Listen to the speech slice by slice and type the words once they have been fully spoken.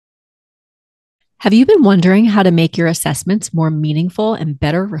Have you been wondering how to make your assessments more meaningful and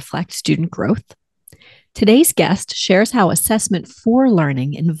better reflect student growth? Today's guest shares how assessment for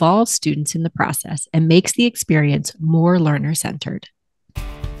learning involves students in the process and makes the experience more learner centered.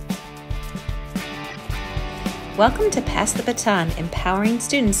 Welcome to Pass the Baton, Empowering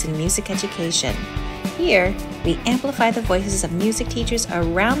Students in Music Education. Here, we amplify the voices of music teachers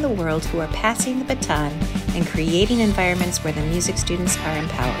around the world who are passing the baton and creating environments where the music students are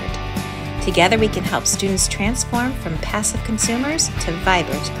empowered. Together, we can help students transform from passive consumers to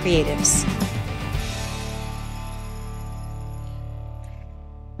vibrant creatives.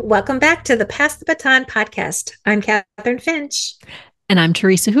 Welcome back to the Pass the Baton podcast. I'm Kathryn Finch. And I'm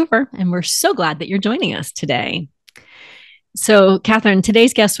Theresa Hoover, and we're so glad that you're joining us today. So, Kathryn,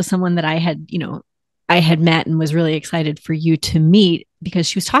 today's guest was someone that I had met and was really excited for you to meet because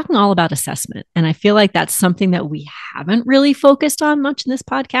she was talking all about assessment. And I feel like that's something that we haven't really focused on much in this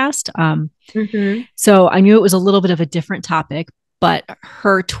podcast. So I knew it was a little bit of a different topic, but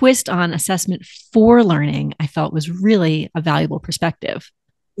her twist on assessment for learning, I felt was really a valuable perspective.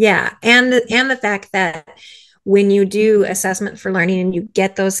 Yeah. And the fact that when you do assessment for learning and you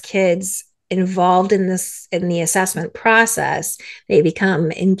get those kids involved in the assessment process, they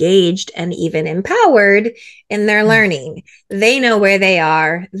become engaged and even empowered in their learning. They know where they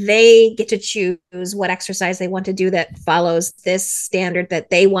are. They get to choose what exercise they want to do that follows this standard that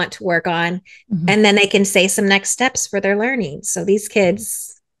they want to work on. And then they can say some next steps for their learning. So these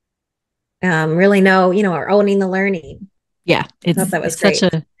kids really know, are owning the learning. Yeah. That was great.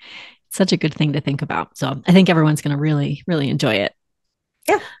 Such a good thing to think about. So I think everyone's going to really, really enjoy it.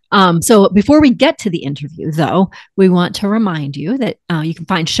 Yeah. So before we get to the interview, though, we want to remind you that you can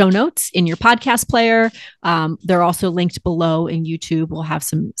find show notes in your podcast player. They're also linked below in YouTube. We'll have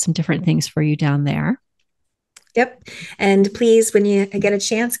some different things for you down there. Yep. And please, when you get a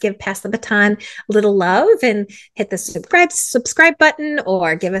chance, give Pass the Baton a little love and hit the subscribe button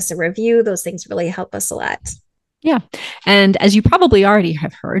or give us a review. Those things really help us a lot. Yeah. And as you probably already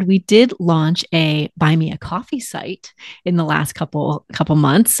have heard, we did launch a Buy Me a Coffee site in the last couple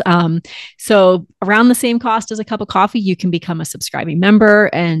months. So around the same cost as a cup of coffee, you can become a subscribing member.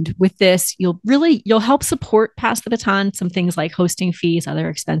 And with this, you'll help support Pass the Baton, some things like hosting fees, other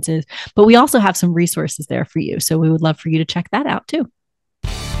expenses, but we also have some resources there for you. So we would love for you to check that out too.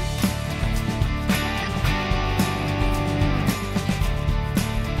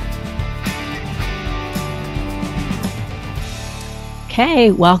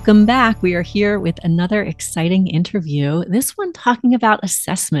 Okay, welcome back. We are here with another exciting interview. This one talking about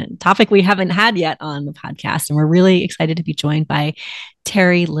assessment, topic we haven't had yet on the podcast. And we're really excited to be joined by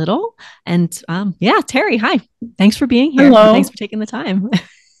Terry Little. And Terry, hi. Thanks for being here. Hello. Thanks for taking the time.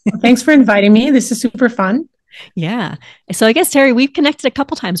 Thanks for inviting me. This is super fun. Yeah. So I guess, Terry, we've connected a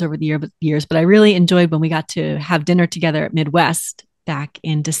couple times over the years, but I really enjoyed when we got to have dinner together at Midwest back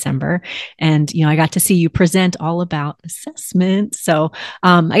in December. And, I got to see you present all about assessment. So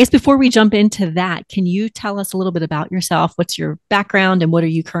I guess before we jump into that, can you tell us a little bit about yourself? What's your background and what are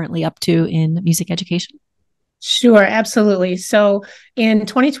you currently up to in music education? Sure, absolutely. So in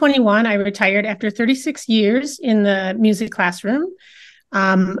 2021, I retired after 36 years in the music classroom.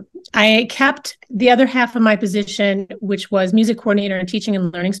 I kept the other half of my position, which was music coordinator and teaching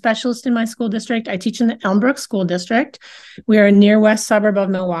and learning specialist in my school district. I teach in the Elmbrook School District. We are a near west suburb of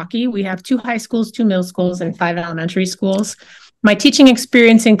Milwaukee. We have 2 high schools, 2 middle schools, and 5 elementary schools. My teaching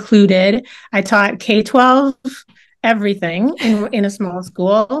experience included, I taught K-12, everything in a small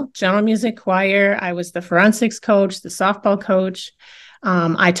school, general music, choir. I was the forensics coach, the softball coach.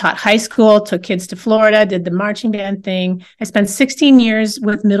 I taught high school, took kids to Florida, did the marching band thing. I spent 16 years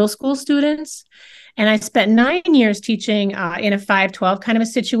with middle school students, and I spent 9 years teaching in a 5-12 kind of a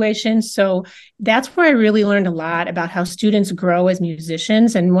situation. So that's where I really learned a lot about how students grow as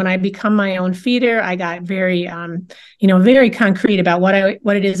musicians. And when I become my own feeder, I got very, very concrete about what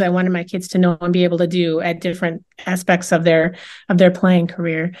it is I wanted my kids to know and be able to do at different aspects of their playing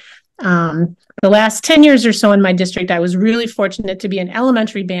career. The last 10 years or so in my district, I was really fortunate to be an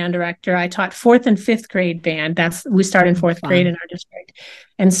elementary band director. I taught 4th and 5th grade band. We start in 4th grade in our district.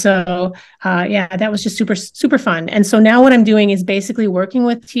 And so, that was just super, super fun. And so now what I'm doing is basically working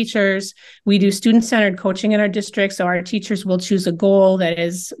with teachers. We do student-centered coaching in our district. So our teachers will choose a goal that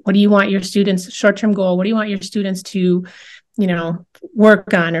is, what do you want your students, short-term goal, what do you want your students to,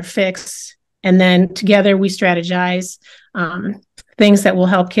 work on or fix? And then together we strategize things that will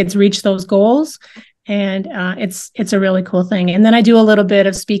help kids reach those goals. And it's a really cool thing. And then I do a little bit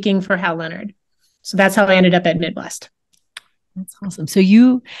of speaking for Hal Leonard. So that's how I ended up at Midwest. That's awesome. So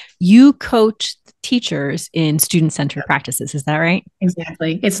you coach teachers in student-centered practices, is that right?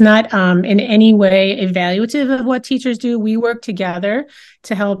 Exactly. It's not in any way evaluative of what teachers do. We work together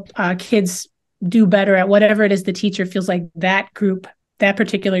to help kids do better at whatever it is the teacher feels like that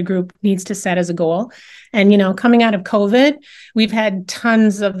particular group needs to set as a goal. And, coming out of COVID, we've had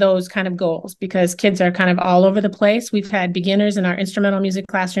tons of those kind of goals because kids are kind of all over the place. We've had beginners in our instrumental music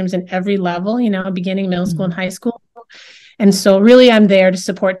classrooms in every level, beginning, middle school, and high school. And so really I'm there to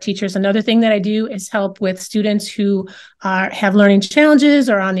support teachers. Another thing that I do is help with students who have learning challenges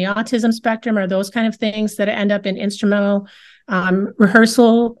or on the autism spectrum or those kind of things that end up in instrumental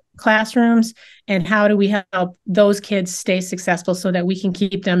rehearsal classrooms. And how do we help those kids stay successful so that we can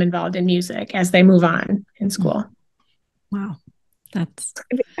keep them involved in music as they move on in school? Wow. I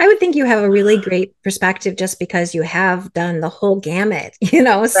would think you have a really great perspective just because you have done the whole gamut, so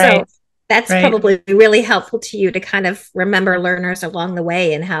Right. that's probably really helpful to you to kind of remember learners along the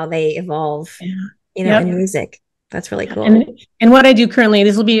way and how they evolve, in music. That's really cool. And what I do currently,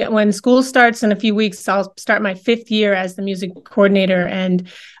 this will be when school starts in a few weeks, I'll start my 5th year as the music coordinator. And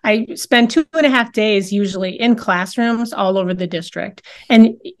I spend 2.5 days usually in classrooms all over the district.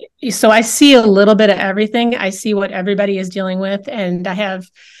 And so I see a little bit of everything. I see what everybody is dealing with. And I have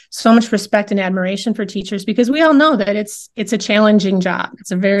so much respect and admiration for teachers because we all know that it's a challenging job.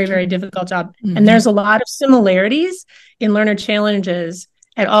 It's a very, very difficult job. Mm-hmm. And there's a lot of similarities in learner challenges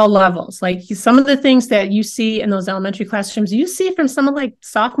at all levels. Like some of the things that you see in those elementary classrooms, you see from some of like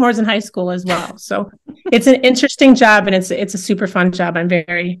sophomores in high school as well. So it's an interesting job and it's a super fun job. I'm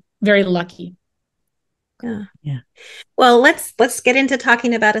very, very lucky. Yeah. Well, let's get into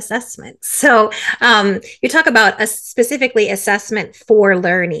talking about assessment. So you talk about specifically assessment for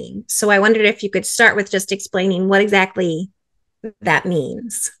learning. So I wondered if you could start with just explaining what exactly that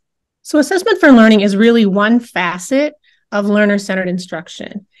means. So assessment for learning is really one facet of learner-centered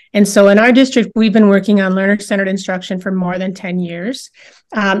instruction. And so in our district, we've been working on learner-centered instruction for more than 10 years.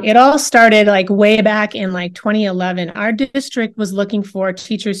 It all started like way back in like 2011. Our district was looking for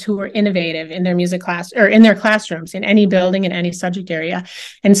teachers who were innovative in their music class or in their classrooms in any building in any subject area.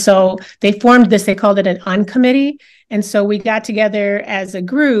 And so they formed this, they called it an uncommittee. And so we got together as a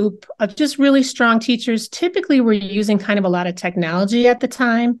group of just really strong teachers. Typically, we're using kind of a lot of technology at the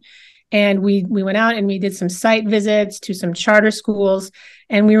time. And we went out and we did some site visits to some charter schools.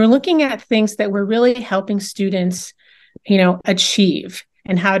 And we were looking at things that were really helping students, achieve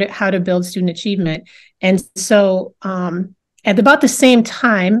and how to build student achievement. And so at about the same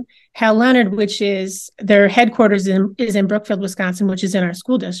time, Hal Leonard, which is their headquarters is in Brookfield, Wisconsin, which is in our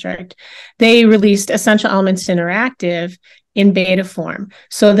school district, they released Essential Elements Interactive in beta form.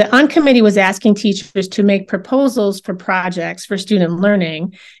 So the uncommittee was asking teachers to make proposals for projects for student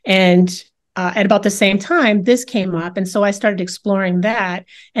learning. And at about the same time, this came up. And so I started exploring that.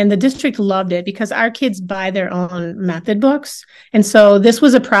 And the district loved it because our kids buy their own method books. And so this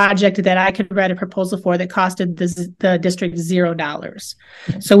was a project that I could write a proposal for that costed the district $0.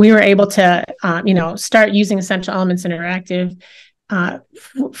 So we were able to, start using Essential Elements Interactive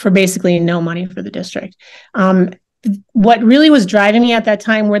for basically no money for the district. What really was driving me at that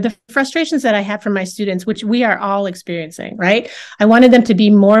time were the frustrations that I had from my students, which we are all experiencing, right? I wanted them to be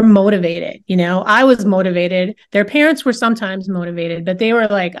more motivated. I was motivated. Their parents were sometimes motivated, but they were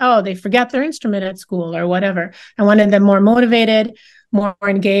like, oh, they forgot their instrument at school or whatever. I wanted them more motivated, more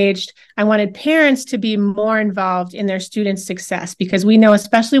engaged. I wanted parents to be more involved in their students' success because we know,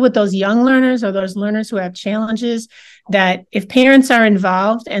 especially with those young learners or those learners who have challenges, that if parents are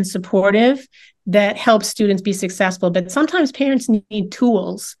involved and supportive, that helps students be successful. But sometimes parents need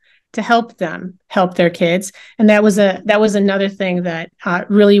tools to help them help their kids. And that was another thing that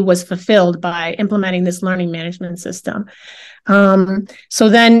really was fulfilled by implementing this learning management system. So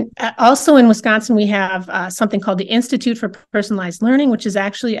then also in Wisconsin, we have something called the Institute for Personalized Learning, which is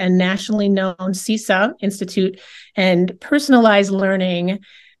actually a nationally known CISA institute, and personalized learning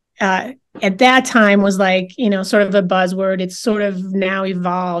at that time was like, sort of a buzzword. It's sort of now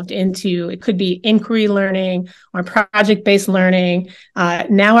evolved into, it could be inquiry learning or project-based learning.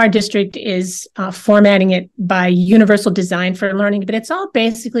 Now our district is formatting it by universal design for learning, but it's all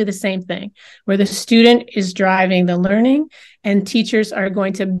basically the same thing, where the student is driving the learning and teachers are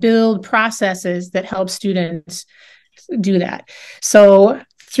going to build processes that help students do that. So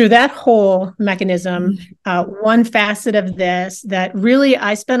through that whole mechanism, one facet of this that really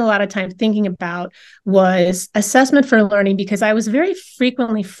I spent a lot of time thinking about was assessment for learning, because I was very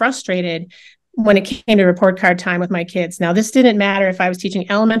frequently frustrated when it came to report card time with my kids. Now, this didn't matter if I was teaching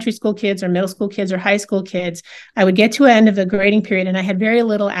elementary school kids or middle school kids or high school kids. I would get to an end of the grading period and I had very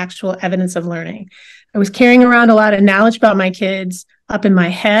little actual evidence of learning. I was carrying around a lot of knowledge about my kids up in my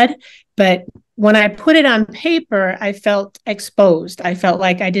head, but when I put it on paper, I felt exposed. I felt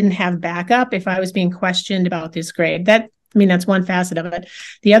like I didn't have backup if I was being questioned about this grade. That's one facet of it.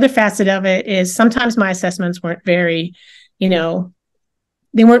 The other facet of it is sometimes my assessments weren't very, they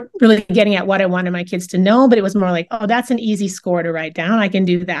weren't really getting at what I wanted my kids to know, but it was more like, oh, that's an easy score to write down. I can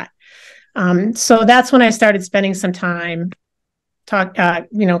do that. So that's when I started spending some time kind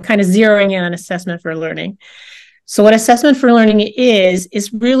of zeroing in on assessment for learning. So what assessment for learning is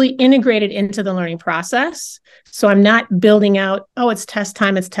really integrated into the learning process. So I'm not building out, oh, it's test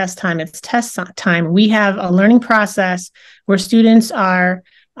time, it's test time, it's test time. We have a learning process where students are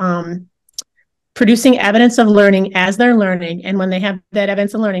producing evidence of learning as they're learning. And when they have that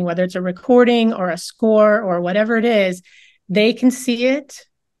evidence of learning, whether it's a recording or a score or whatever it is, they can see it.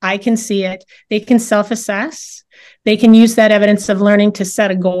 I can see it. They can self-assess. They can use that evidence of learning to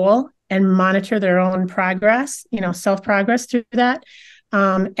set a goal and monitor their own progress, self-progress through that.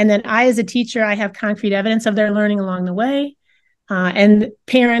 And then I, as a teacher, I have concrete evidence of their learning along the way. And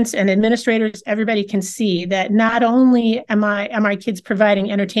parents and administrators, everybody can see that not only am my kids providing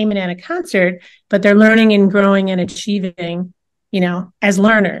entertainment at a concert, but they're learning and growing and achieving, as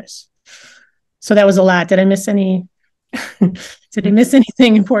learners. So that was a lot. Did I miss anything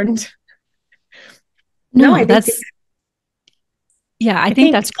important? No, I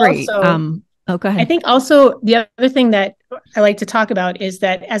think that's great. Also, go ahead. I think also the other thing that I like to talk about is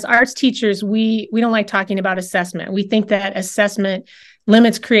that as arts teachers, we don't like talking about assessment. We think that assessment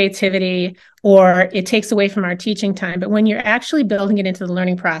limits creativity or it takes away from our teaching time. But when you're actually building it into the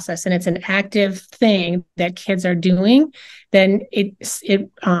learning process and it's an active thing that kids are doing, then it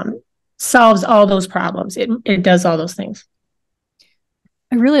solves all those problems. It does all those things.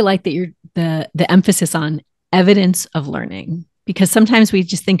 I really like that the emphasis on evidence of learning, because sometimes we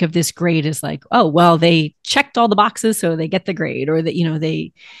just think of this grade as like, oh, well, they checked all the boxes, so they get the grade, or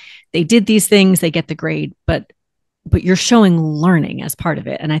that, they did these things, they get the grade, but you're showing learning as part of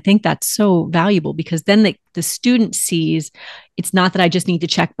it. And I think that's so valuable, because then the student sees it's not that I just need to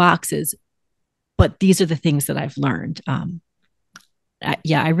check boxes, but these are the things that I've learned.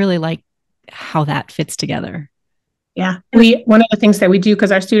 I really like how that fits together. Yeah. One of the things that we do,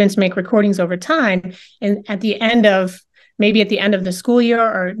 because our students make recordings over time, and at the end of the school year,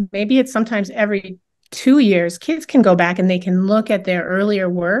 or maybe it's sometimes every 2 years, kids can go back and they can look at their earlier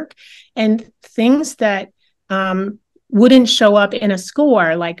work, and things that wouldn't show up in a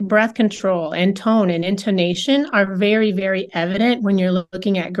score, like breath control and tone and intonation, are very, very evident when you're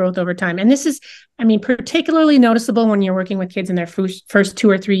looking at growth over time. And this is, particularly noticeable when you're working with kids in their first 2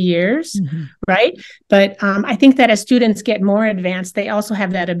 or 3 years, mm-hmm. right? But I think that as students get more advanced, they also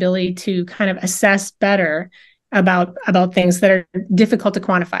have that ability to kind of assess better about things that are difficult to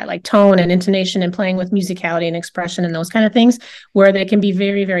quantify, like tone and intonation and playing with musicality and expression and those kind of things, where they can be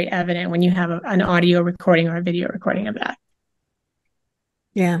very, very evident when you have an audio recording or a video recording of that.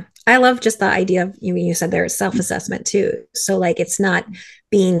 Yeah. I love just the idea of, you said there's self-assessment too. So like, it's not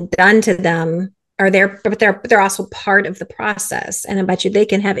being done to them, but they're also part of the process. And I bet you they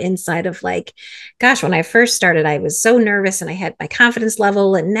can have insight of like, gosh, when I first started, I was so nervous and I had my confidence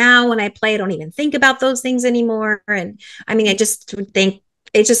level. And now when I play, I don't even think about those things anymore. And I just think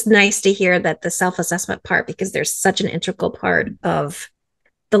it's just nice to hear that the self-assessment part, because there's such an integral part of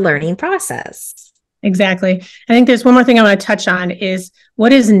the learning process. Exactly. I think there's one more thing I want to touch on is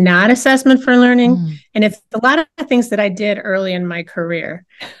what is not assessment for learning. And it's a lot of things that I did early in my career.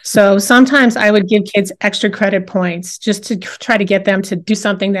 So sometimes I would give kids extra credit points just to try to get them to do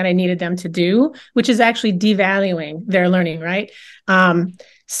something that I needed them to do, which is actually devaluing their learning, right?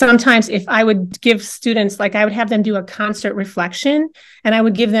 Sometimes if I would give students, like I would have them do a concert reflection and I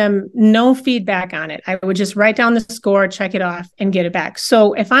would give them no feedback on it. I would just write down the score, check it off, and get it back.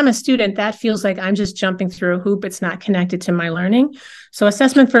 So if I'm a student, that feels like I'm just jumping through a hoop. It's not connected to my learning. So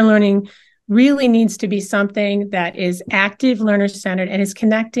assessment for learning really needs to be something that is active, learner-centered, and is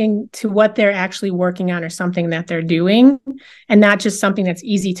connecting to what they're actually working on or something that they're doing, and not just something that's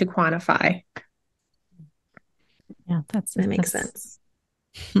easy to quantify. Yeah, that makes sense.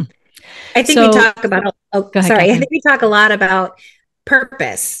 I think we talk about, I think we talk a lot about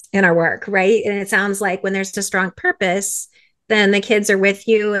purpose in our work, right? And it sounds like when there's a strong purpose, then the kids are with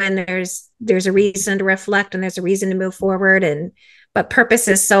you and there's a reason to reflect and there's a reason to move forward. But purpose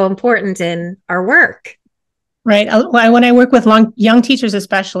is so important in our work. Right. When I work with young teachers,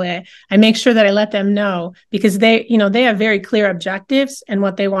 especially, I make sure that I let them know, because they have very clear objectives and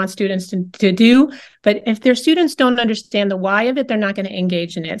what they want students to do. But if their students don't understand the why of it, they're not going to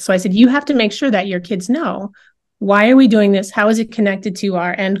engage in it. So I said, you have to make sure that your kids know, why are we doing this? How is it connected to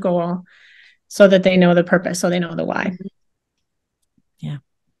our end goal, so that they know the purpose, so they know the why. Yeah.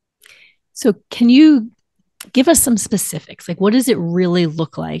 So can you give us some specifics? Like, what does it really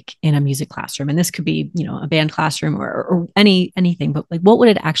look like in a music classroom? And this could be, a band classroom or anything, but like, what would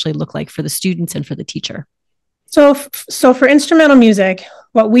it actually look like for the students and for the teacher? So for instrumental music,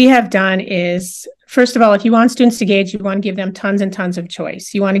 what we have done is, first of all, if you want students to engage, you want to give them tons and tons of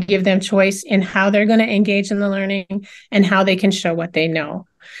choice. You want to give them choice in how they're going to engage in the learning and how they can show what they know.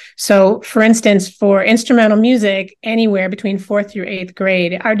 So, for instance, for instrumental music, anywhere between 4th through 8th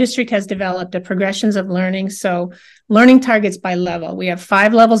grade, our district has developed a progressions of learning. So, learning targets by level. We have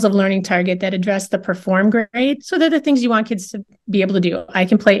 5 levels of learning target that address the perform grade. So, they're the things you want kids to be able to do. I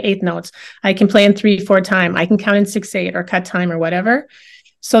can play 8th notes. I can play in 3/4 time. I can count in 6/8 or cut time or whatever.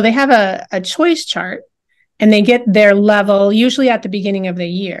 So, they have a choice chart. And they get their level usually at the beginning of the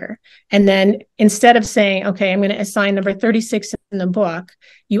year. And then instead of saying, okay, I'm going to assign number 36 in the book,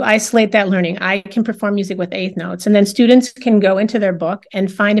 you isolate that learning. I can perform music with 8th notes. And then students can go into their book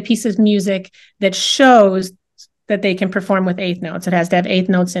and find a piece of music that shows that they can perform with 8th notes. It has to have 8th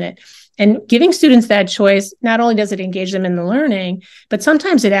notes in it. And giving students that choice, not only does it engage them in the learning, but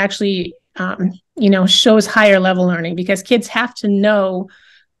sometimes it actually, shows higher level learning, because kids have to know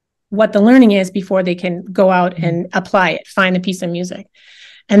what the learning is before they can go out and apply it, find a piece of music.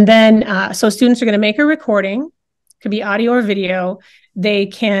 And then, so students are going to make a recording, could be audio or video. They're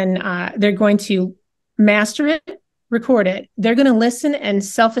going to master it, record it. They're going to listen and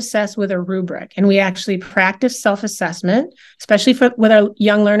self-assess with a rubric. And we actually practice self-assessment, especially with our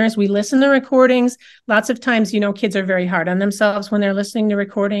young learners. We listen to recordings. Lots of times, kids are very hard on themselves when they're listening to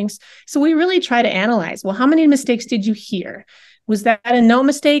recordings. So we really try to analyze, well, how many mistakes did you hear? Was that a note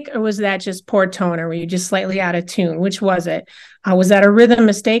mistake, or was that just poor tone, or were you just slightly out of tune? Which was it? Was that a rhythm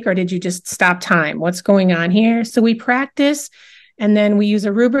mistake, or did you just stop time? What's going on here? So we practice, and then we use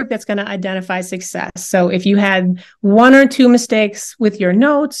a rubric that's going to identify success. So if you had 1 or 2 mistakes with your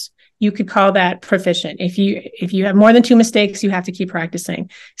notes, you could call that proficient. If you have more than 2 mistakes, you have to keep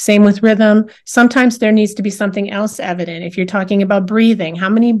practicing. Same with rhythm. Sometimes there needs to be something else evident. If you're talking about breathing, how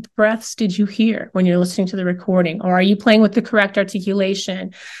many breaths did you hear when you're listening to the recording? Or are you playing with the correct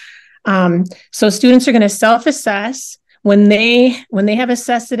articulation? So students are going to self-assess. When they have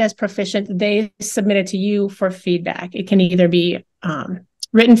assessed it as proficient, they submit it to you for feedback. It can either be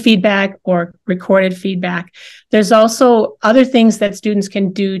written feedback or recorded feedback. There's also other things that students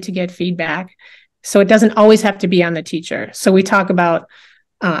can do to get feedback. So it doesn't always have to be on the teacher. So we talk about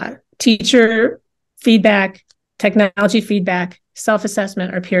teacher feedback, technology feedback,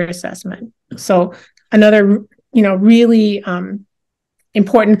 self-assessment, or peer assessment. So another, really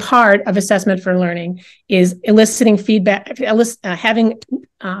important part of assessment for learning is eliciting feedback, having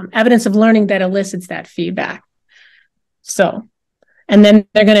evidence of learning that elicits that feedback. So, and then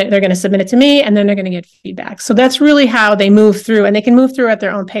they're gonna submit it to me, and then they're gonna get feedback. So that's really how they move through, and they can move through at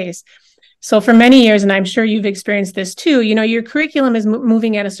their own pace. So for many years, and I'm sure you've experienced this too, your curriculum is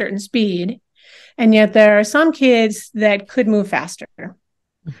moving at a certain speed, and yet there are some kids that could move faster,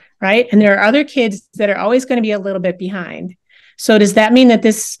 right? And there are other kids that are always going to be a little bit behind. So does that mean that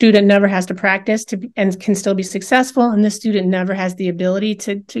this student never has to practice and can still be successful, and this student never has the ability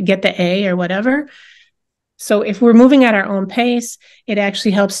to get the A or whatever? So if we're moving at our own pace, it actually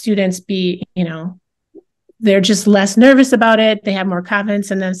helps students be, they're just less nervous about it. They have more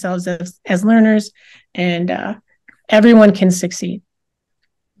confidence in themselves as learners, and everyone can succeed.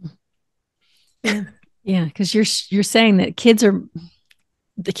 Yeah, because you're saying that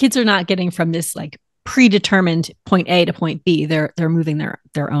the kids are not getting from this like predetermined point A to point B. They're moving their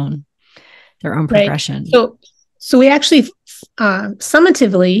own progression. Right. So we actually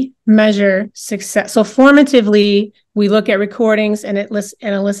summatively measure success. So formatively, we look at recordings, and it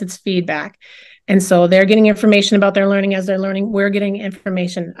elicits feedback. And so they're getting information about their learning as they're learning. We're getting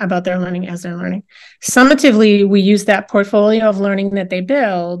information about their learning as they're learning. Summatively, we use that portfolio of learning that they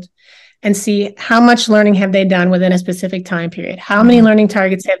build and see how much learning have they done within a specific time period. How many learning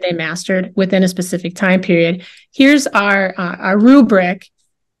targets have they mastered within a specific time period? Here's our rubric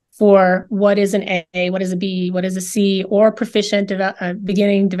for what is an A, what is a B, what is a C, or proficient,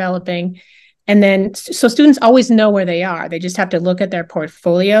 beginning, developing. And then, so students always know where they are. They just have to look at their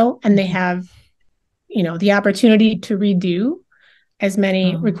portfolio, and they have, the opportunity to redo as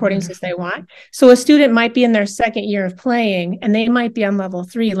many recordings wonderful. as they want. So a student might be in their second year of playing and they might be on level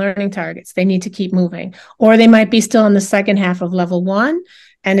 3 learning targets. They need to keep moving. Or they might be still in the second half of level 1.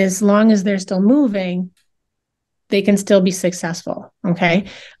 And as long as they're still moving, they can still be successful. Okay.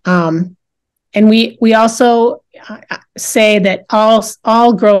 And we also say that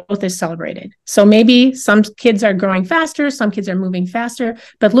all growth is celebrated. So maybe some kids are growing faster, some kids are moving faster,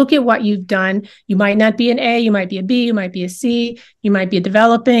 but look at what you've done. You might not be an A, you might be a B, you might be a C, you might be a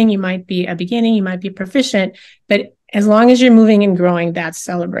developing, you might be a beginning, you might be proficient, but as long as you're moving and growing, that's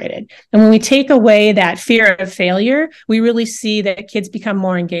celebrated. And when we take away that fear of failure, we really see that kids become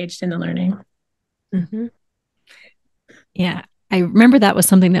more engaged in the learning. Mm-hmm. Yeah. I remember that was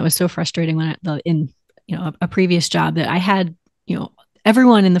something that was so frustrating when in a previous job that I had,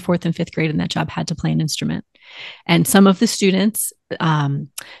 everyone in the 4th and 5th grade in that job had to play an instrument. And some of the students,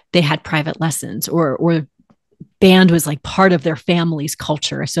 they had private lessons or band was like part of their family's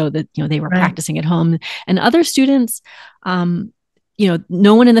culture. So that, they were practicing at home, and other students, no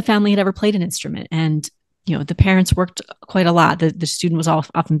one in the family had ever played an instrument. And, the parents worked quite a lot. The student was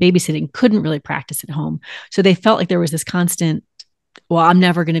often babysitting, couldn't really practice at home. So they felt like there was this constant, well, I'm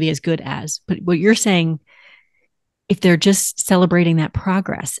never going to be as good as. But what you're saying, if they're just celebrating that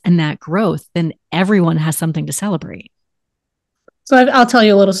progress and that growth, then everyone has something to celebrate. So I'll tell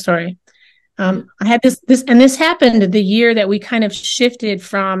you a little story. I had this happened the year that we kind of shifted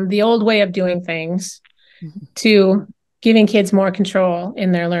from the old way of doing things to giving kids more control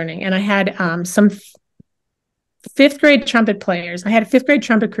in their learning. And I had some 5th grade trumpet players. I had a 5th grade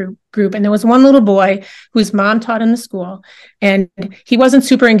trumpet group, and there was one little boy whose mom taught in the school, and he wasn't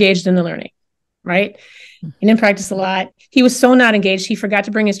super engaged in the learning, right? He didn't practice a lot. He was so not engaged, he forgot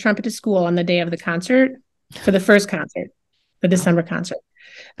to bring his trumpet to school on the day of the concert, for the first concert, the December concert.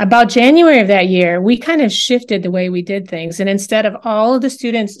 About January of that year, we kind of shifted the way we did things. And instead of all of the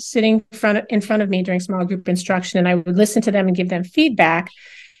students sitting in front of me during small group instruction, and I would listen to them and give them feedback,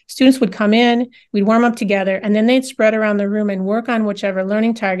 students would come in, we'd warm up together, and then they'd spread around the room and work on whichever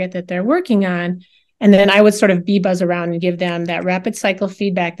learning target that they're working on. And then I would sort of buzz around and give them that rapid cycle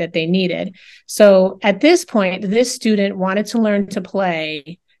feedback that they needed. So at this point, this student wanted to learn to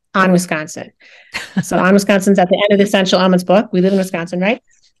play On Wisconsin. So On Wisconsin's at the end of the Essential Elements book. We live in Wisconsin, right?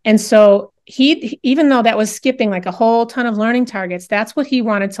 And so he, even though that was skipping like a whole ton of learning targets, that's what he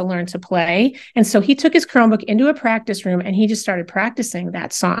wanted to learn to play. And so he took his Chromebook into a practice room and he just started practicing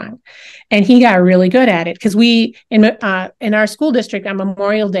that song. And he got really good at it because we, in our school district on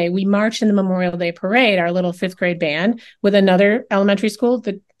Memorial Day, we marched in the Memorial Day parade, our little 5th grade band with another elementary school,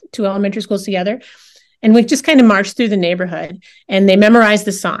 the 2 elementary schools together. And we just kind of marched through the neighborhood and they memorized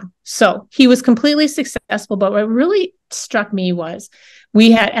the song. So he was completely successful. But what really struck me was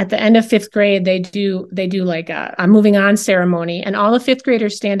we had at the end of 5th grade, they do like a moving on ceremony, and all the 5th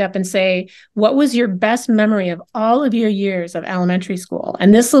graders stand up and say, what was your best memory of all of your years of elementary school?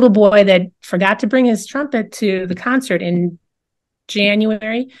 And this little boy that forgot to bring his trumpet to the concert in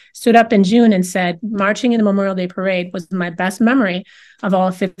January stood up in June and said, marching in the Memorial Day parade was my best memory of all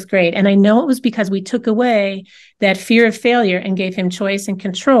of 5th grade. And I know it was because we took away that fear of failure and gave him choice and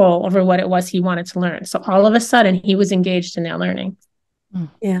control over what it was he wanted to learn. So all of a sudden he was engaged in that learning.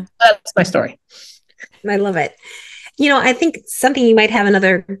 Yeah. That's my story. I love it. I think something you might have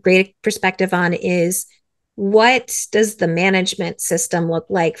another great perspective on is, what does the management system look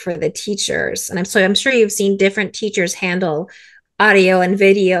like for the teachers? And I'm sure you've seen different teachers handle audio and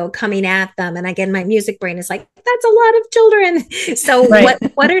video coming at them. And again, my music brain is like, that's a lot of children. So right.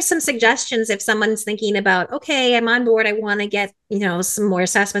 what are some suggestions if someone's thinking about, okay, I'm on board, I want to get, some more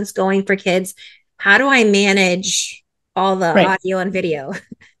assessments going for kids. How do I manage all the right. audio and video?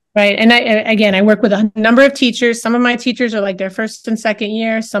 Right. And I work with a number of teachers. Some of my teachers are like their first and second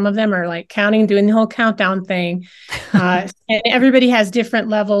year. Some of them are like counting, doing the whole countdown thing. And everybody has different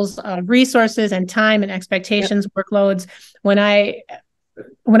levels of resources and time and expectations, yep. workloads. When I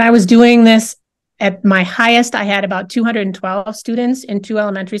was doing this at my highest, I had about 212 students in 2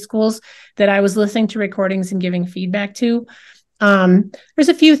 elementary schools that I was listening to recordings and giving feedback to. There's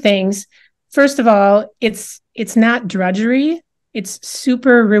a few things. First of all, it's not drudgery. It's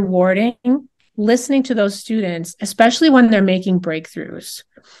super rewarding listening to those students, especially when they're making breakthroughs.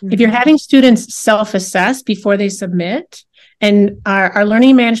 Mm-hmm. If you're having students self-assess before they submit, and our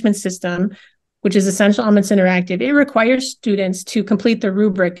learning management system, which is Essential Elements Interactive, it requires students to complete the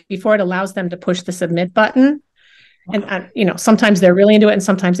rubric before it allows them to push the submit button. Wow. And, sometimes they're really into it and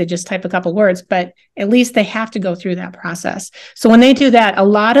sometimes they just type a couple words, but at least they have to go through that process. So when they do that, a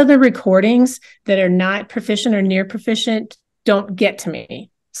lot of the recordings that are not proficient or near proficient don't get to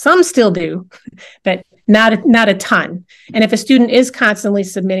me. Some still do, but not a ton. And if a student is constantly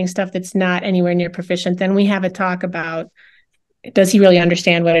submitting stuff that's not anywhere near proficient, then we have a talk about, does he really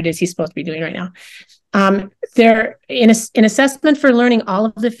understand what it is he's supposed to be doing right now? There in assessment for learning, all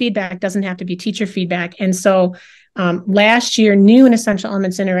of the feedback doesn't have to be teacher feedback. And so last year, new in Essential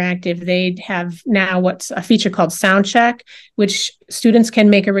Elements Interactive, they have now what's a feature called Sound Check, which students can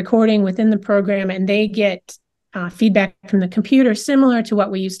make a recording within the program and they get feedback from the computer, similar to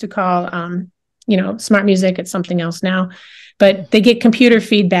what we used to call, smart music. It's something else now. But they get computer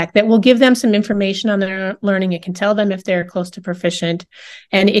feedback that will give them some information on their learning. It can tell them if they're close to proficient,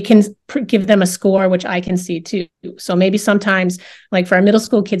 and it can give them a score, which I can see too. So maybe sometimes, like for our middle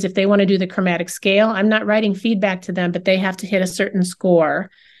school kids, if they want to do the chromatic scale, I'm not writing feedback to them, but they have to hit a certain score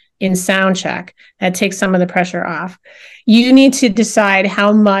in sound check. That takes some of the pressure off. You need to decide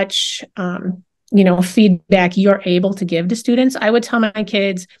how much, feedback you're able to give to students. I would tell my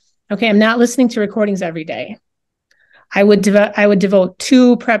kids, okay, I'm not listening to recordings every day. I would devote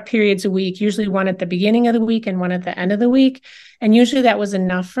 2 prep periods a week, usually one at the beginning of the week and one at the end of the week. And usually that was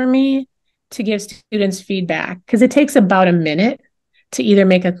enough for me to give students feedback, because it takes about a minute to either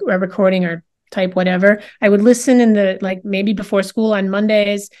make a recording or type whatever. I would listen maybe before school on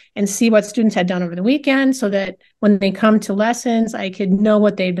Mondays and see what students had done over the weekend, so that when they come to lessons, I could know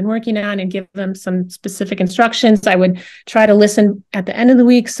what they'd been working on and give them some specific instructions. I would try to listen at the end of the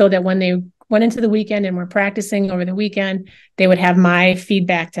week so that when they went into the weekend and were practicing over the weekend, they would have my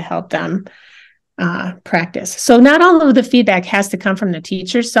feedback to help them practice. So not all of the feedback has to come from the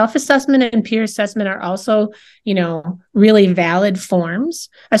teacher. Self-assessment and peer assessment are also, really valid forms,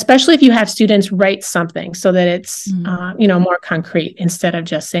 especially if you have students write something so that it's, more concrete, instead of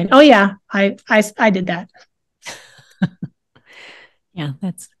just saying, oh yeah, I did that. Yeah,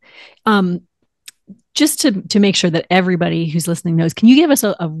 that's, just to make sure that everybody who's listening knows, can you give us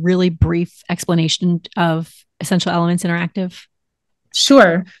a really brief explanation of Essential Elements Interactive?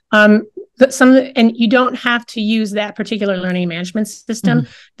 Sure. And you don't have to use that particular learning management system.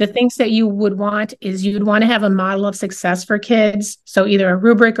 Mm-hmm. The things that you would want is you'd want to have a model of success for kids. So either a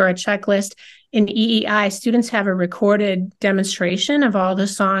rubric or a checklist. In EEI, students have a recorded demonstration of all the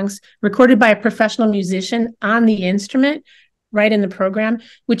songs recorded by a professional musician on the instrument right in the program,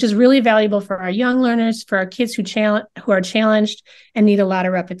 which is really valuable for our young learners, for our kids who are challenged and need a lot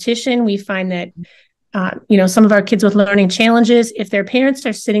of repetition. We find that some of our kids with learning challenges, if their parents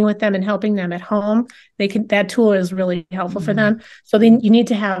are sitting with them and helping them at home, that tool is really helpful for them. So then you need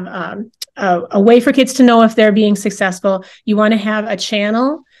to have a way for kids to know if they're being successful. You want to have a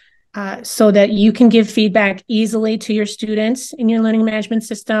channel so that you can give feedback easily to your students in your learning management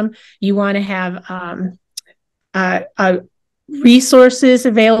system. You want to have resources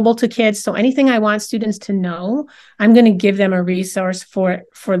available to kids. So anything I want students to know, I'm going to give them a resource for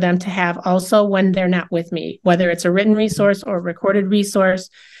them to have also when they're not with me, whether it's a written resource or a recorded resource.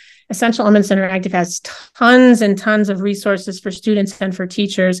 Essential Elements Interactive has tons and tons of resources for students and for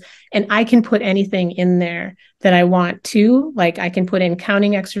teachers, and I can put anything in there that I want to. Like I can put in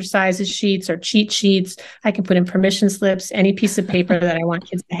counting exercises sheets or cheat sheets. I can put in permission slips, any piece of paper that I want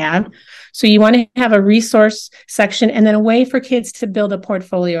kids to have. So you want to have a resource section and then a way for kids to build a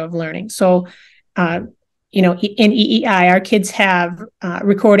portfolio of learning. So, in EEI, our kids have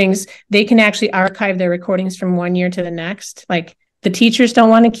recordings. They can actually archive their recordings from one year to the next. Like the teachers don't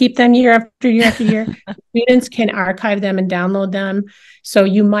want to keep them year after year after year. Students can archive them and download them. So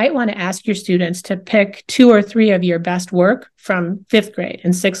you might want to ask your students to pick 2 or 3 of your best work from 5th grade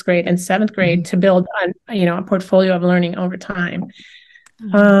and 6th grade and 7th grade to build a portfolio of learning over time.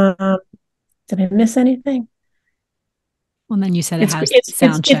 Did I miss anything? Well, then you said it has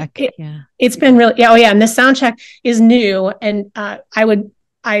sound check. It's been really, and the sound check is new. And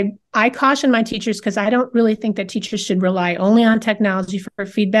I caution my teachers, because I don't really think that teachers should rely only on technology for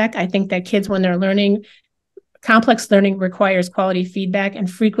feedback. I think that kids, when they're learning, complex learning requires quality feedback. And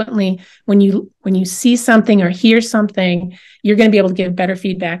frequently when you see something or hear something, you're going to be able to give better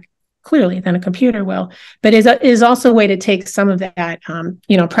feedback clearly than a computer will. But it is also a way to take some of that,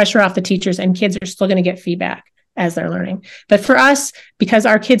 pressure off the teachers, and kids are still going to get feedback as they're learning. But for us, because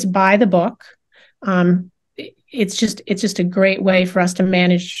our kids buy the book, it's just a great way for us to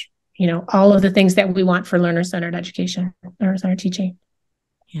manage, all of the things that we want for learner-centered education, learner-centered teaching.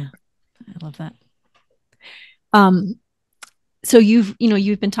 Yeah, I love that. So you've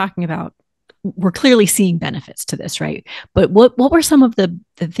been talking about, we're clearly seeing benefits to this, right? But what were some of the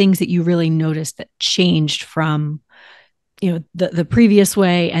things that you really noticed that changed from, the previous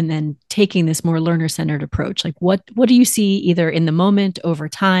way, and then taking this more learner-centered approach? Like what do you see either in the moment, over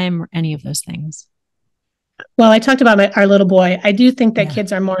time, or any of those things? Well, I talked about our little boy. I do think that Yeah.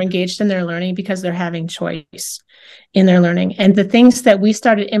 kids are more engaged in their learning because they're having choice in their learning. And the things that we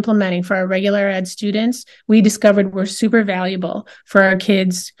started implementing for our regular ed students, we discovered were super valuable for our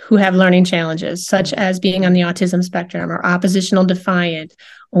kids who have learning challenges, such as being on the autism spectrum or oppositional defiant,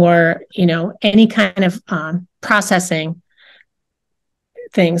 or, any kind of processing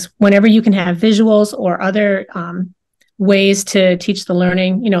things. Whenever you can have visuals or other ways to teach the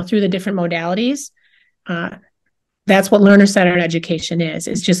learning, through the different modalities, that's what learner-centered education is.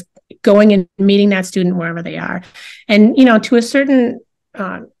 It's just going and meeting that student wherever they are. And, to a certain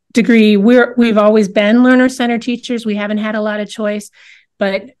degree, we've always been learner-centered teachers. We haven't had a lot of choice.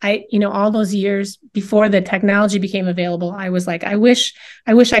 But all those years before the technology became available, I was like, I wish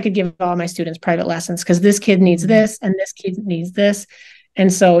I could give all my students private lessons, because this kid needs this and this kid needs this.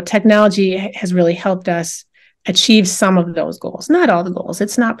 And so technology has really helped us achieve some of those goals, not all the goals.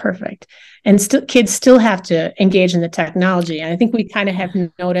 It's not perfect. And kids still have to engage in the technology. And I think we kind of have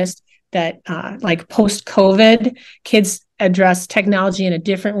noticed that like post-COVID, kids address technology in a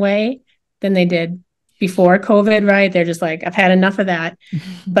different way than they did before COVID, right? They're just like, I've had enough of that.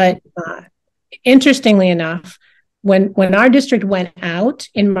 But interestingly enough, when our district went out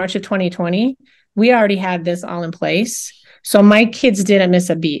in March of 2020, we already had this all in place. So my kids didn't miss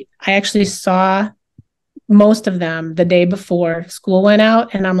a beat. I actually saw most of them the day before school went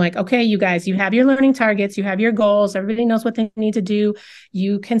out. And I'm like, okay, you guys, you have your learning targets, you have your goals, everybody knows what they need to do.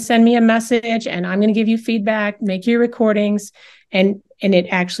 You can send me a message and I'm going to give you feedback, make your recordings. And it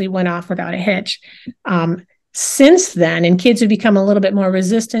actually went off without a hitch. Since then, and kids have become a little bit more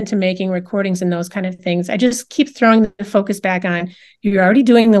resistant to making recordings and those kind of things, I just keep throwing the focus back on, you're already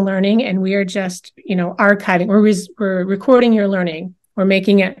doing the learning and we are just, archiving. We're recording your learning. We're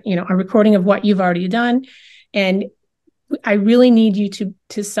making it, a recording of what you've already done. And I really need you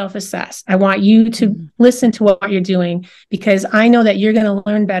to self-assess. I want you to listen to what you're doing, because I know that you're going to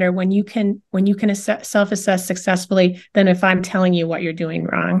learn better when you can self-assess successfully than if I'm telling you what you're doing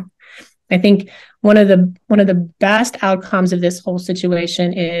wrong. I think one of the best outcomes of this whole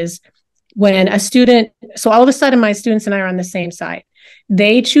situation is when a student, so all of a sudden my students and I are on the same side.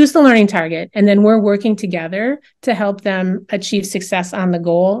 They choose the learning target, and then we're working together to help them achieve success on the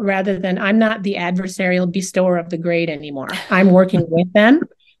goal, rather than I'm not the adversarial bestower of the grade anymore. I'm working with them,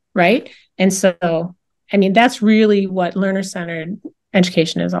 right? And so, that's really what learner-centered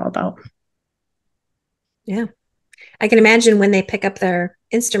education is all about. Yeah. I can imagine when they pick up their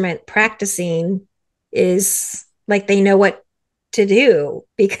instrument, practicing is like they know what to do,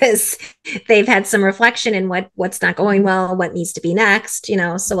 because they've had some reflection in what's not going well, what needs to be next,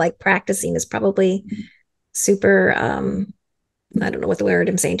 so like practicing is probably super I don't know what the word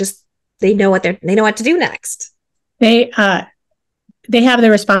I'm saying, just they know what to do next. They have the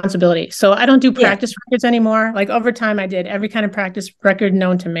responsibility. So I don't do practice records anymore. Like over time I did every kind of practice record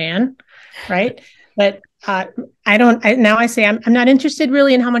known to man, right? But now I say, I'm not interested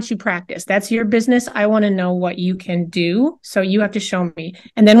really in how much you practice. That's your business. I want to know what you can do. So you have to show me.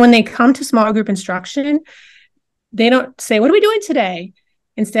 And then when they come to small group instruction, they don't say, what are we doing today?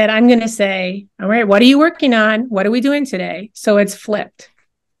 Instead, I'm going to say, all right, what are you working on? What are we doing today? So it's flipped.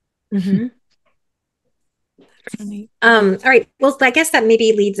 Mm-hmm. All right. Well, I guess that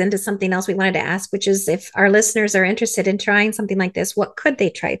maybe leads into something else we wanted to ask, which is if our listeners are interested in trying something like this, what could they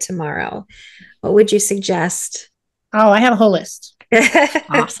try tomorrow? What would you suggest? Oh, I have a whole list.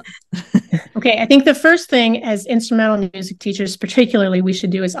 Awesome. Okay. I think the first thing as instrumental music teachers, particularly, we should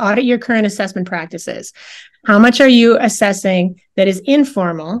do is audit your current assessment practices. How much are you assessing that is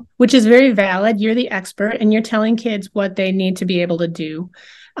informal, which is very valid? You're the expert and you're telling kids what they need to be able to do.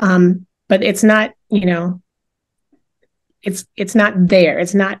 But it's not, it's not there.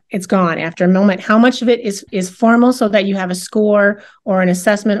 It's gone after a moment. How much of it is formal, so that you have a score or an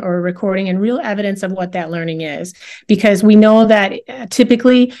assessment or a recording and real evidence of what that learning is? Because we know that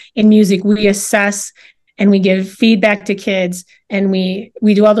typically in music, we assess and we give feedback to kids, and we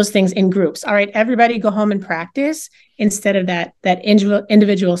do all those things in groups. All right, everybody go home and practice, instead of that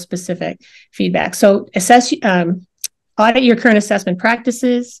individual specific feedback. So audit your current assessment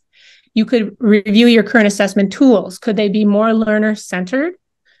practices. You could review your current assessment tools. Could they be more learner-centered?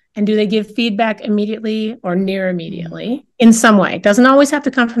 And do they give feedback immediately or near immediately in some way? It doesn't always have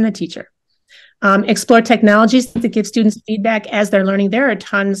to come from the teacher. Explore technologies that give students feedback as they're learning. There are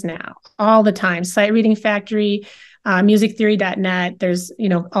tons now, all the time. Sight Reading Factory, musictheory.net. There's,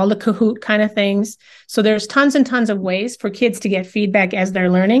 all the Kahoot kind of things. So there's tons and tons of ways for kids to get feedback as they're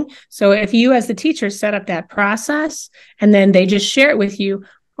learning. So if you as the teacher set up that process and then they just share it with you,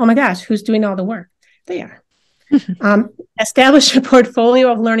 oh my gosh, who's doing all the work? They are. Establish a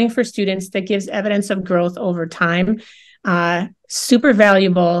portfolio of learning for students that gives evidence of growth over time. Super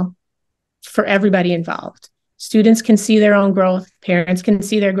valuable for everybody involved. Students can see their own growth. Parents can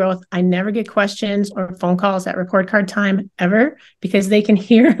see their growth. I never get questions or phone calls at report card time ever, because they can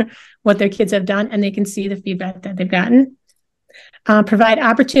hear what their kids have done and they can see the feedback that they've gotten. Provide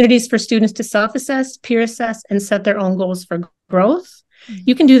opportunities for students to self-assess, peer assess, and set their own goals for growth.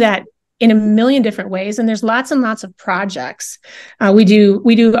 You can do that in a million different ways, and there's lots and lots of projects.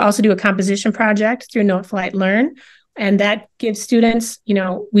 We also do a composition project through Note Flight Learn, and that gives students,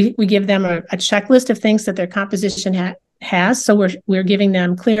 we give them a checklist of things that their composition has. So we're giving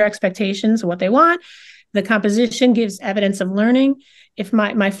them clear expectations of what they want. The composition gives evidence of learning. If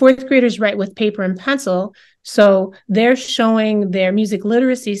my fourth graders write with paper and pencil, so they're showing their music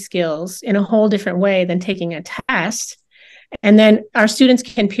literacy skills in a whole different way than taking a test. And then our students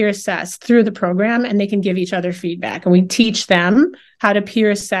can peer assess through the program, and they can give each other feedback. And we teach them how to peer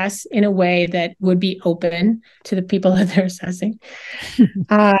assess in a way that would be open to the people that they're assessing.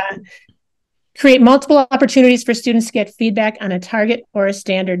 Create multiple opportunities for students to get feedback on a target or a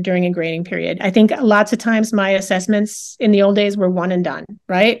standard during a grading period. I think lots of times my assessments in the old days were one and done,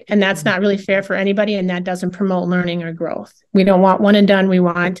 right? And that's not really fair for anybody, and that doesn't promote learning or growth. We don't want one and done. We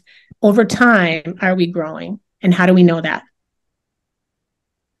want, over time, are we growing? And how do we know that?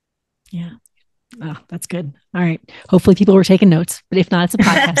 Yeah. Oh, that's good. All right. Hopefully people were taking notes, but if not, it's a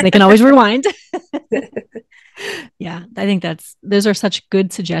podcast. They can always rewind. Yeah. I think those are such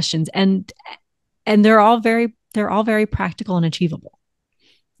good suggestions. And they're all very practical and achievable,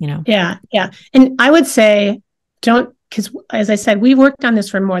 Yeah. Yeah. And I would say because as I said, we've worked on this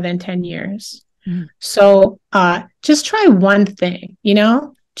for more than 10 years. Mm-hmm. So just try one thing,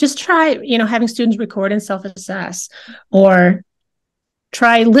 just try, having students record and self-assess, or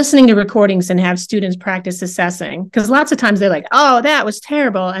try listening to recordings and have students practice assessing, because lots of times they're like, oh, that was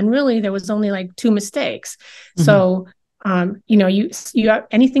terrible. And really there was only like 2 mistakes. Mm-hmm. So, you have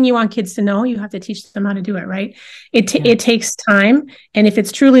anything you want kids to know, you have to teach them how to do it, right? It takes time. And if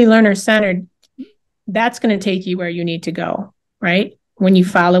it's truly learner-centered, that's going to take you where you need to go, right? When you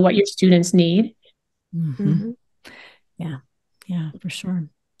follow what your students need. Mm-hmm. Mm-hmm. Yeah, for sure.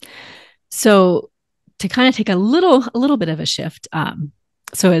 So to kind of take a little bit of a shift,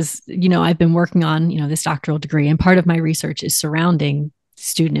 so as you know, I've been working on, this doctoral degree, and part of my research is surrounding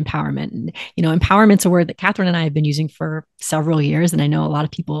student empowerment. And, empowerment's a word that Kathryn and I have been using for several years. And I know a lot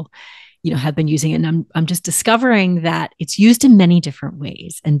of people, have been using it. And I'm just discovering that it's used in many different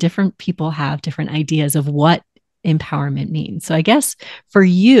ways, and different people have different ideas of what empowerment means. So I guess for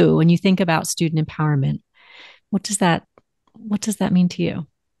you, when you think about student empowerment, what does that mean to you?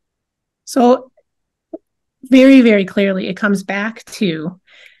 So very, very clearly, it comes back to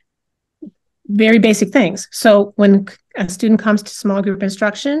very basic things. So when a student comes to small group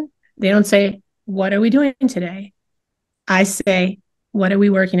instruction, they don't say, what are we doing today? I say, what are we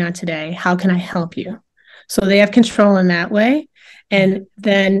working on today? How can I help you? So they have control in that way. And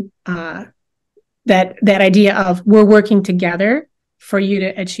then that idea of we're working together for you to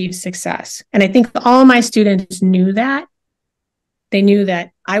achieve success. And I think all my students knew that. They knew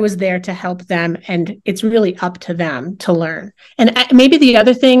that I was there to help them, and it's really up to them to learn. And maybe the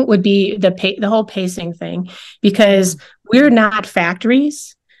other thing would be the whole pacing thing, because we're not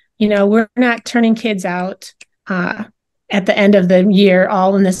factories. We're not turning kids out at the end of the year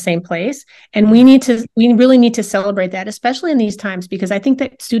all in the same place. And we really need to celebrate that, especially in these times, because I think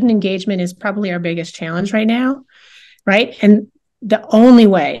that student engagement is probably our biggest challenge right now, right? And the only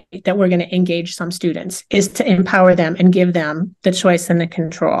way that we're going to engage some students is to empower them and give them the choice and the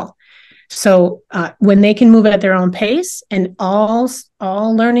control. So when they can move at their own pace, and all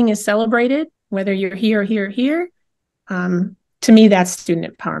learning is celebrated, whether you're here or here or here, to me, that's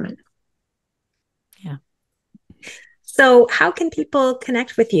student empowerment. Yeah. So how can people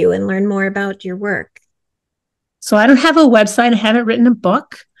connect with you and learn more about your work? So I don't have a website. I haven't written a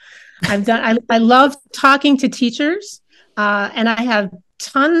book. I love talking to teachers. And I have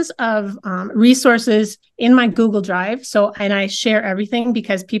tons of resources in my Google Drive. And I share everything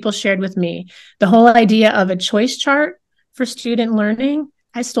because people shared with me. The whole idea of a choice chart for student learning,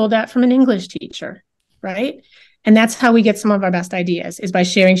 I stole that from an English teacher, right? And that's how we get some of our best ideas, is by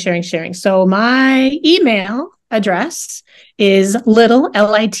sharing. So my email address is little,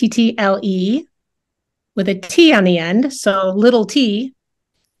 Little, with a T on the end. So little t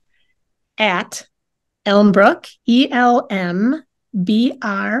at Elmbrook, ELMBROOK,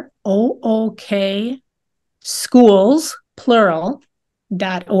 schools, plural.org.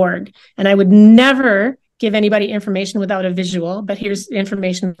 And I would never give anybody information without a visual, but here's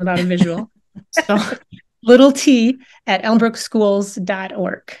information without a visual. So little t at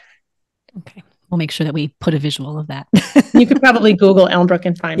elmbrookschools.org. Okay. We'll make sure that we put a visual of that. You could probably Google Elmbrook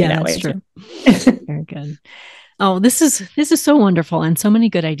and find me that way true. too. Very good. Oh, this is so wonderful, and so many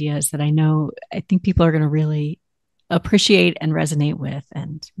good ideas that I think people are going to really appreciate and resonate with.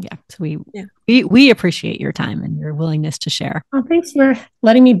 And so we appreciate your time and your willingness to share. Well, thanks for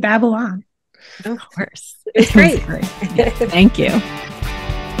letting me babble on. Of course. It's great. Yeah, thank you.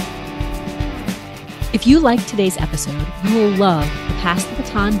 If you liked today's episode, you will love the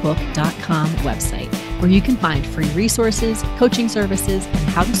PassTheBatonBook.com website, where you can find free resources, coaching services, and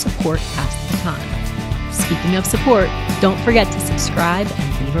how to support Pass the Baton. Speaking of support, don't forget to subscribe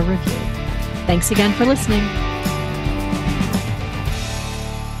and leave a review. Thanks again for listening.